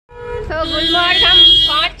तो गुलमर्ग हम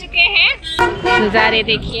पहुंच चुके हैं। नज़ारे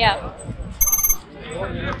देखिए आप।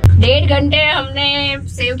 1.5 घंटे हमने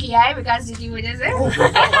सेव किया है विकास जी की वजह से।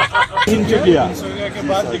 किया के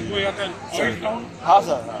बाद हाँ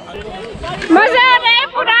सर मजा आ रहा है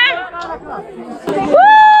पूरा।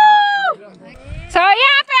 So,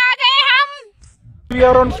 यहाँ पे आ गए हम। We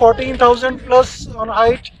are on 14,000 plus on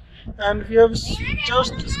height and we have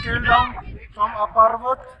just scaled down from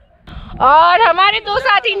Apharwat. और हमारे 2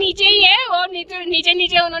 साथी नीचे ही है। वो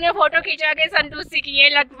नीचे उन्होंने फोटो खिंचा के संतुष्टि की है।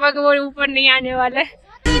 लगभग वो ऊपर नहीं आने वाले।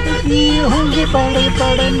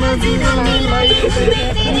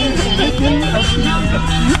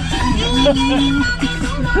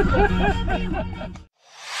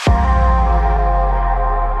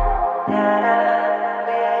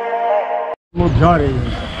 वो जा रही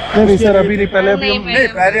है। नहीं सर अभी नहीं, पहले अभी हम नहीं,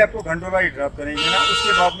 पहले आपको गंडोला ही ड्रॉप करेंगे ना,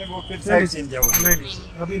 उसके बाद में वो फिर साइड चेंज होगा। नहीं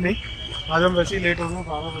अभी नहीं, आज हम वैसे ही लेट हो गए।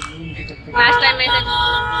 12 बजे लास्ट टाइम में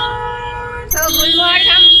तो गुलमर्ग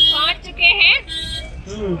हम पहुंच चुके हैं।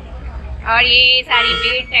 और ये सारी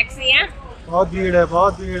भीड़ टैक्सियाँ, बहुत भीड़ है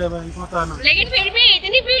भाई, पता ना। लेकिन फिर भी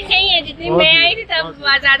इतनी भीड़ नहीं है जितनी मैं आई थी तब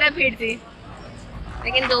ज्यादा भीड़ थी।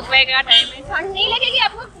 लेकिन दोपहर का टाइम है, ठंड नहीं लगेगी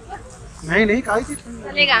आपको? नहीं काहे की ठंड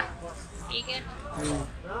चलेगा, ठीक है।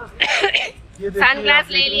 ये सनग्लास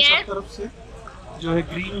ले लिया है तरफ से जो है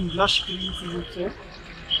ग्रीन लश ग्रीन फील्ड से।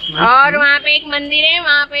 और वहाँ पे एक मंदिर है,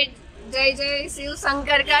 वहाँ पे जय जय शिव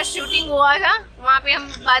शंकर का शूटिंग हुआ था। वहाँ पे हम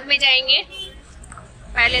बाद में जाएंगे।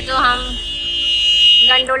 पहले तो हम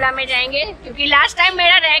गंडोला में जाएंगे क्योंकि लास्ट टाइम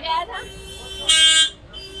मेरा रह गया था।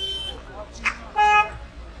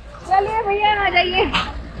 चलिए भैया आ जाइए।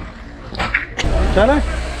 चलो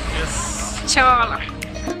चलो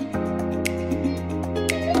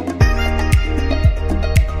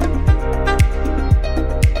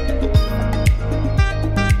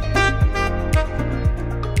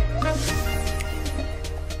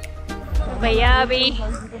भैया अभी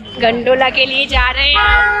गंडोला के लिए जा रहे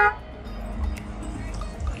हैं।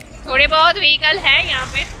 थोड़े बहुत व्हीकल है यहाँ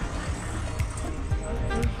पे।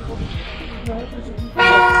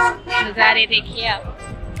 नज़ारे देखिए आप।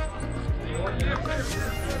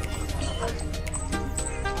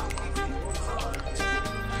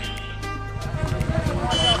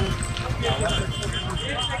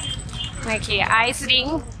 देखिए आइस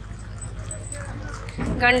रिंग।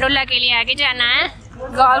 गंडोला के लिए आगे जाना है।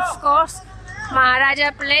 गोल्फ कोर्स, महाराजा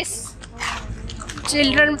प्लेस,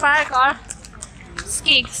 चिल्ड्रन पार्क और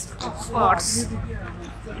स्की स्पॉट्स।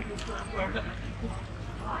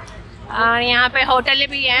 और यहाँ पे होटल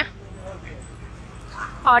भी है।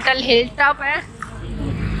 होटल हिल टॉप है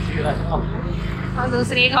और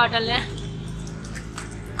दूसरी एक होटल है।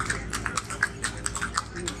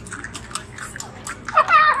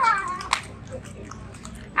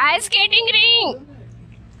 आइस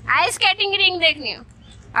स्केटिंग रिंग देखनी हो।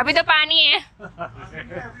 अभी तो पानी है।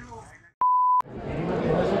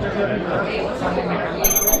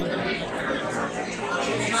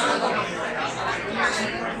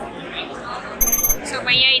 तो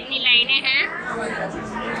भैया इतनी लाइनें हैं।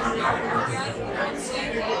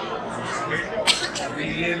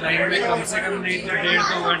 ये लाइन में कम से कम नहीं तो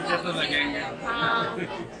 1.5-2 घंटे तो लगेंगे।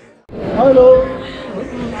 हेलो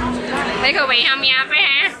देखो भाई हम यहाँ पे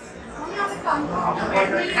हैं।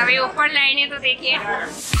 अभी ऊपर लाइनें तो देखिए।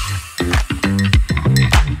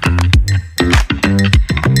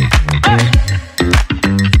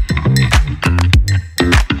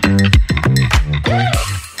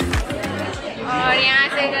 और यहाँ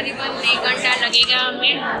से करीबन 1 घंटा लगेगा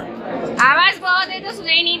हमें। आवाज बहुत है तो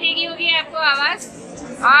सुनाई नहीं देगी होगी आपको आवाज।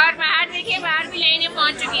 और बाहर देखिए, बाहर भी लाइनें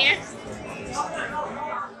पहुँच चुकी है।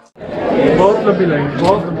 बहुत लंबी लाइन,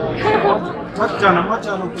 बहुत मत जाना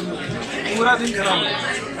पूरा दिन खराब हो।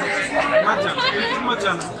 मत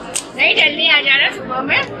जाना नहीं, जल्दी आ जाना सुबह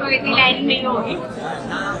में तो इतनी लाइन नहीं होगी।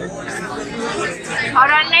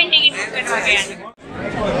 और ऑनलाइन टिकट बुक करवा के आना।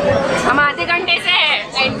 हम आधे घंटे से है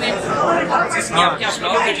लाइन में।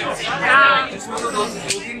 हाँ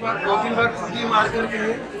 2-3 बार खुदी मार कर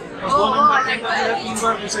गए। 3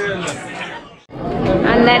 बार घुसे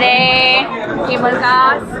अंदर है केबल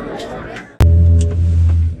कार।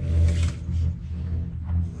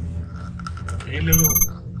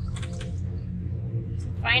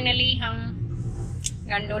 फाइनली हम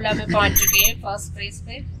गंडोला में पहुंच चुके हैं फर्स्ट प्लेस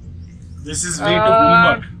पे। This is way to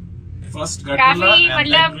Gulmarg. First Gondola and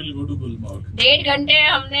मतलब then we'll go to Gulmarg. 1.5 घंटे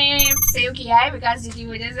हमने सेव किया है विकास जी की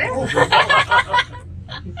वजह से।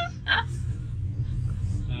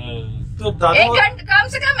 तो दादा कम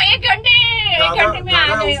से कम 1 घंटे में आ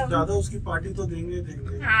गए। दादा उसकी पार्टी तो देंगे।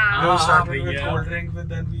 हाँ। We'll start with cold drink,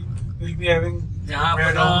 then we will be having जहाँ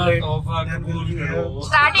बना तोहफा कबूल करो।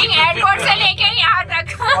 स्टार्टिंग एयरपोर्ट से लेके यहाँ तक।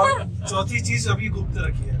 और चौथी चीज अभी गुप्त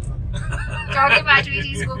रखी है। चौथी पांचवी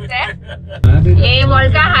चीज गुप्त है। ये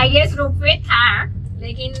वर्ल्ड का हाईएस्ट रोपवे था,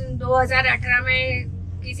 लेकिन 2018 में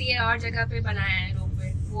किसी और जगह पे बनाया है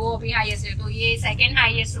रोपवे, वो अभी हाईएस्ट है। तो ये सेकंड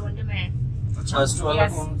हाईएस्ट वर्ल्ड में है। फर्स्ट वाला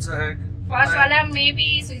कौन सा है? फर्स्ट वाला में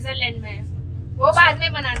भी स्विट्जरलैंड में है, वो बाद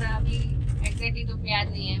में बना था, अभी एग्जैक्टली तो याद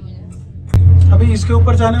नहीं है मुझे। अभी इसके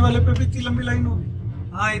ऊपर जाने वाले पे भी इतनी लंबी लाइन होगी।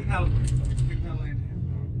 हाँ इतना लाइन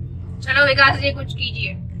है। चलो विकास जी कुछ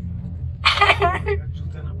कीजिए।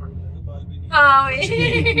 जूते ना पड़ जाए, बाल भी नहीं। हाँ वही।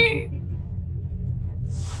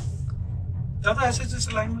 ज्यादा ऐसे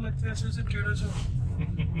जैसे लाइन में लगते हैं, ऐसे ऐसे टेढ़े से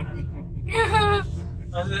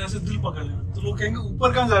ऐसे ऐसे दिल पकड़ ले तो लोग कहेंगे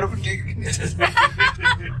ऊपर कहाँ जा रहे हो, टेक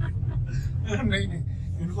नहीं नहीं,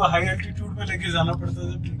 इनको हाई एल्टीट्यूड पे लेके जाना पड़ता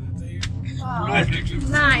है, ठीक रहता है। लो एल्टीट्यूड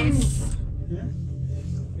नाइस।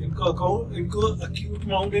 इनको अक्यूट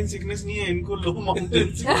माउंटेन सिकनेस नहीं है, इनको लो माउंटेन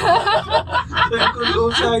तो इनको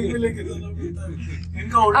लो से हाई पे लेके जाना पड़ता है।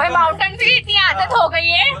 इनका अबे माउंटेन की इतनी आदत हो गई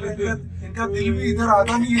है, इनका दिल भी इधर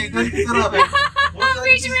आता नहीं है, इधर आ रहा है,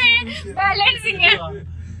 बीच में बैलेंसिंग है।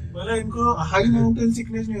 पहले इनको हाई माउंटेन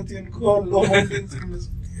सिकनेस नहीं होती, इनको लो माउंटेन सिकनेस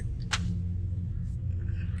होती है।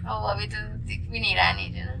 ओ अभी तो दिख भी नहीं रहा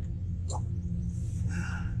नीचे ना।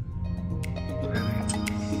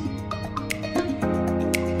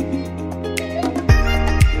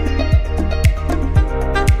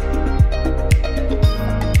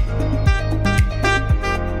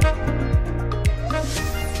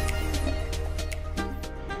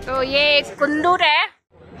 तो ये कुंदूर है,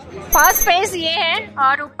 फर्स्ट फेज ये है,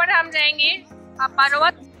 और ऊपर हम जाएंगे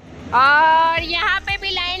अपारवत। और यहाँ पे भी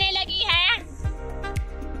लाइनें लगी हैं,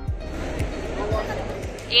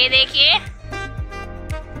 ये देखिए।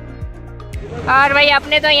 और भाई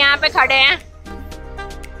अपने तो यहाँ पे खड़े हैं,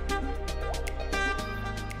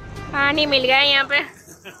 पानी मिल गया यहाँ पे।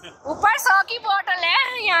 ऊपर 100 की बोतल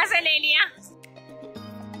है, यहाँ से ले लिया।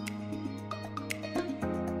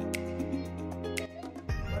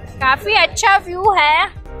 काफी अच्छा व्यू है,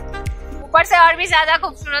 ऊपर से और भी ज्यादा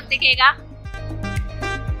खूबसूरत दिखेगा।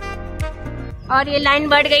 और ये लाइन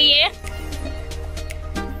बढ़ गई है,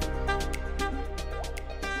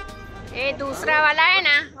 ये दूसरा वाला है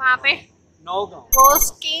ना, वहाँ पे वो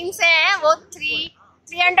स्कीम से है, वो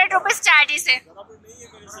 300 रुपीज चार्जेस है।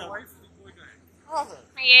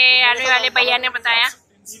 ये आने वाले भैया ने बताया।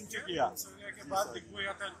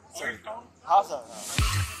 हाँ sir.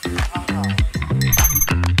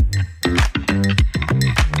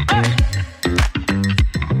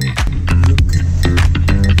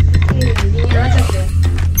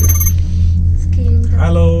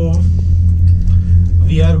 Hello,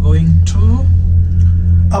 we are going to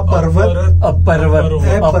Apharwat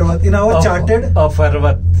in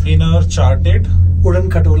our charted wooden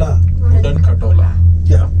khatola.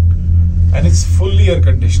 Yeah, And it's fully air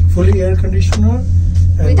conditioned. fully air conditioner.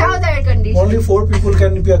 And Without air conditioning. only 4 people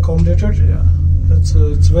can be accommodated. Yeah,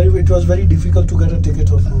 it was very difficult to get a ticket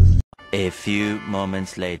also. A few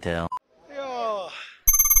moments later. Yeah,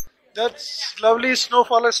 that's lovely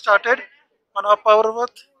snowfall has started on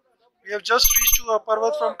Apharwat. We have just reached to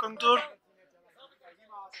Apharwat from Kongdoor.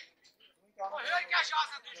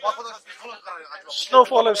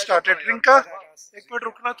 Snowfall has started. Rinca, एक minute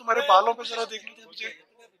रुकना, तुम्हारे बालों पे जरा देखने दो मुझे।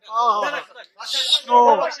 हाँ, स्नो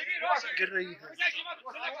गिर रही है।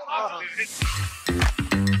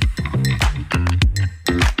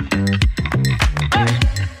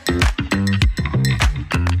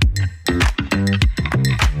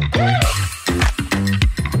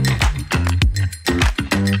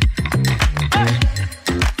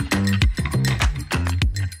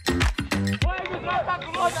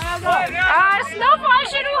 स्नोफॉल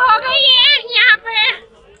शुरू हो गई है यहाँ पे,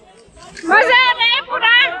 मजा आ रहा है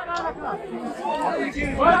पूरा।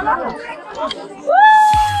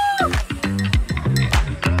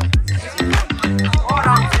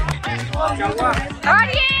 और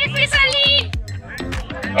ये फिसली,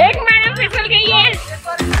 एक मैडम फिसल गई है।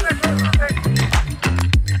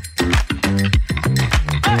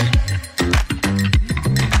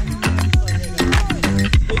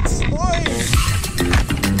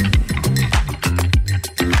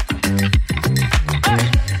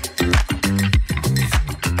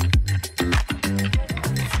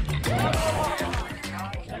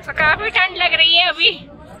 काफी ठंड लग रही है अभी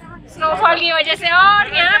स्नोफॉल की वजह से।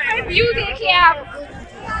 और यहाँ पर व्यू देखिए आप,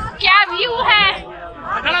 क्या व्यू है।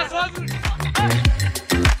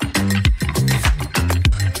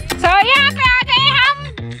 तो यहाँ पे आ गए हम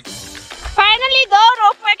फाइनली, 2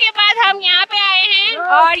 रोपवे के बाद हम यहाँ पे आए हैं,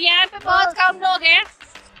 और यहाँ पे बहुत कम लोग हैं।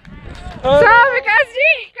 तो विकास जी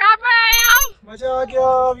कहाँ पे आए हम? मजा आ गया.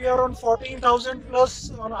 We are on 14,000 plus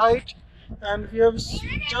on height and we have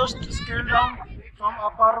just scaled down from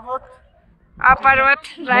Apharwat. Apharwat,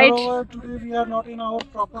 right? Moreover, today we are not in our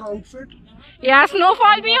proper outfit. यहाँ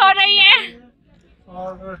स्नोफॉल भी हो रही है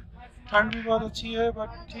और ठंड भी बहुत अच्छी है, but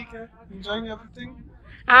ठीक है. Enjoying everything.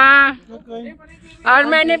 हाँ. Good going. और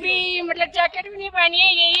मैंने भी मतलब जैकेट भी नहीं पहनी है.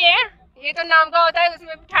 यही है, ये तो नाम का होता है,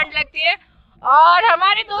 उसमें भी ठंड लगती है. और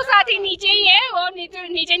हमारे दो साथी नीचे ही है, वो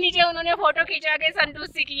नीचे उन्होंने फोटो खिंचा के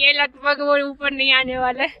संतुष्टि की है. लगभग वो ऊपर नहीं आने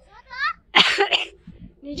वाले.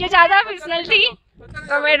 नीचे ज्यादा फिसलन थी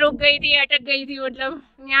तो मैं रुक गई थी, अटक गई थी. मतलब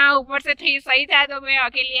यहाँ ऊपर से थी सही था तो मैं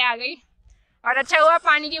अकेले आ गई. और अच्छा हुआ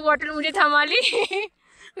पानी की बोतल मुझे थमा ली.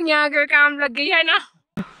 यहाँ के काम लग गई है ना.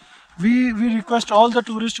 We request all the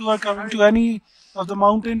tourists who are coming to any of the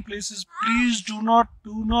mountain places, please do not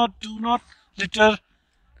litter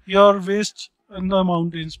your waste in the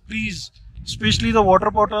mountains, please. Especially the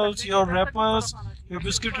water bottles, your wrappers, your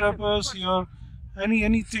biscuit wrappers, your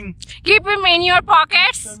anything. Keep them in your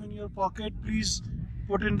pockets. Keep them in your pocket. Please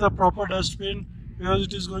put in the proper dustbin because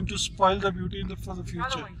it is going to spoil the beauty for the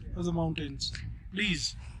future of the mountains.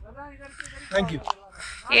 Please. Thank you.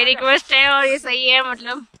 ये request है और ये सही है.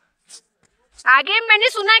 मतलब आगे मैंने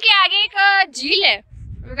सुना कि आगे एक झील है.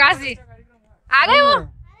 विकास जी आ गए वो.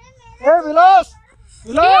 विलास.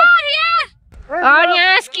 और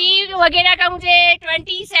यहाँ स्की वगैरह का मुझे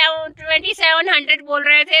 2700 बोल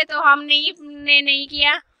रहे थे तो हमने नहीं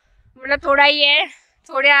किया. मतलब थोड़ा ही है,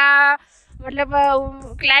 थोड़ा मतलब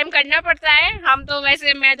क्लाइम करना पड़ता है. हम तो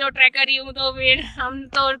वैसे मैं तो ट्रैकर ही हूँ तो फिर हम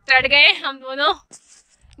तो चढ़ गए. हम दोनों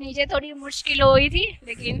नीचे थोड़ी मुश्किल हुई थी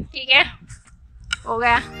लेकिन ठीक है, हो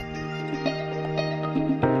गया.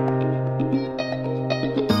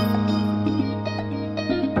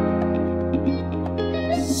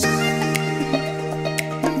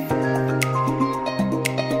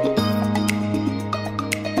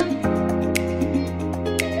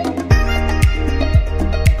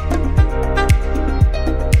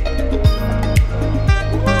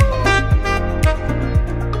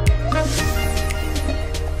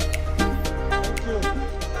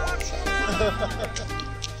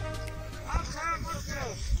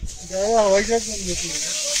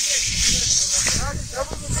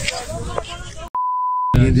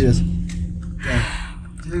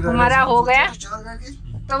 हमारा हो गया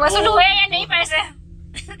तो वसूल हुए या नहीं पैसे?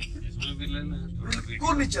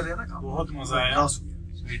 बहुत मजा आया.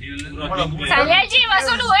 संजय जी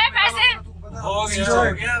वसूल हुए पैसे? हो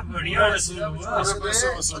गया बढ़िया वसूल हुआ.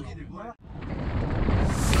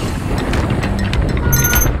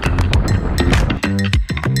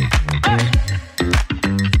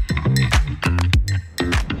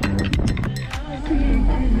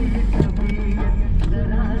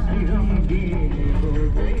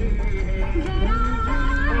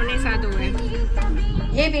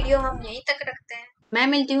 ये वीडियो हम यहीं तक रखते हैं. मैं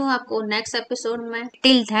मिलती हूँ आपको नेक्स्ट एपिसोड में.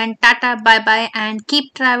 Till then tata bye bye and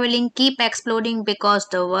keep travelling, keep exploring because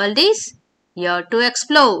the world is your to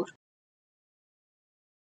explore.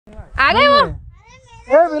 आ गए वो.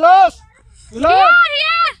 विलास.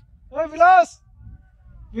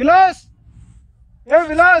 विलास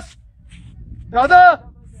दादा.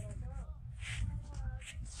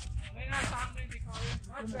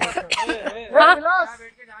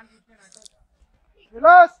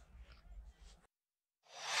 विलास.